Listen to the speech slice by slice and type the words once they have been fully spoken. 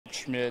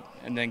Schmidt,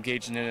 and then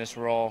Gage and Ennis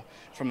were all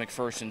from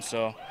McPherson.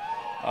 So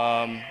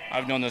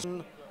I've known this.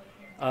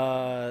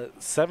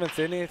 Seventh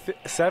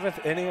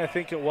inning, I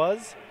think it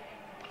was.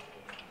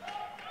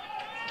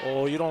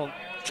 Oh, you don't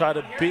try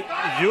to beat.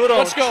 You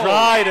don't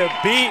try to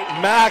beat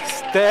Max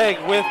Stagg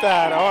with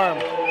that arm.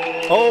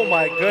 Oh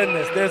my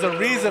goodness! There's a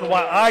reason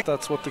why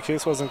That's what the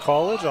case was in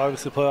college.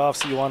 Obviously,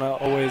 playoffs, you want to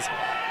always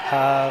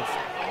have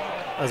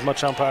as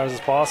much umpires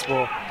as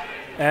possible.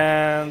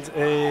 And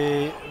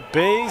a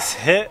base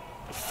hit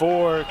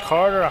for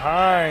Carter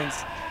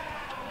Hines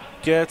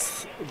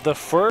gets the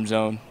first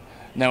zone.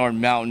 Now we're in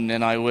Mountain,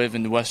 and I live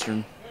in the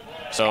Western,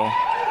 so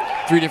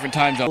 3 different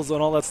time zones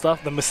and all that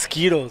stuff. The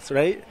mosquitoes,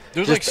 right?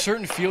 There's like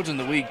certain fields in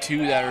the league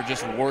too that are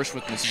just worse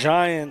with mosquitoes.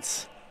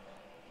 Giants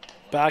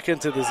back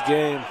into this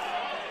game.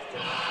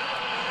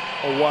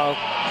 A wild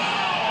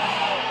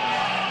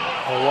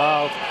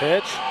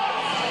pitch.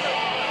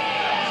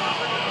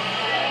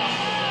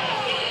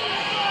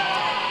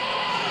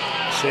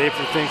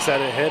 Schaefer thinks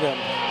that it hit him.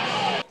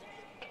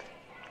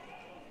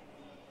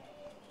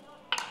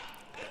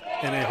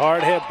 And a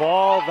hard hit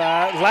ball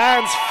that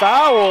lands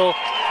foul.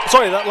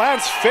 Sorry, that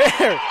lands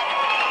fair.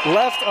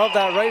 Left of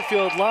that right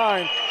field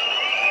line.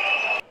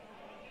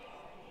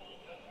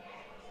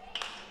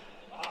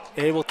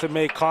 Able to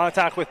make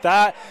contact with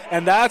that,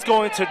 and that's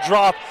going to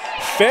drop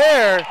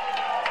fair.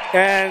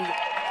 And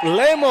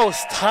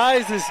Lemos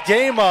ties this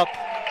game up.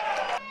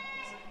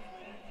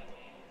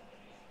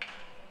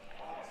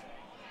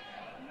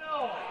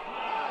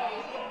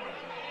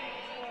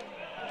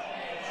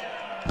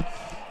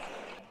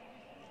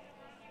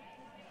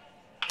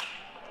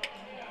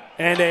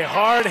 And a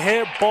hard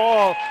hit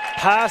ball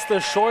past the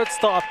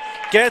shortstop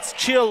gets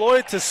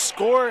Chialoy to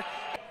score.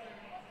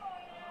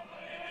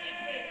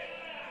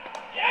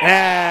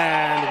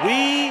 And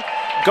we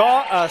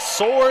got a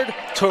sword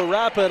to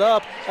wrap it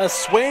up. A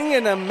swing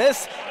and a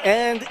miss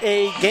and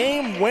a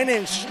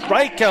game-winning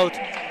strikeout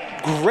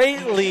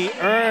greatly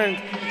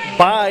earned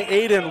by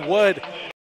Aiden Wood.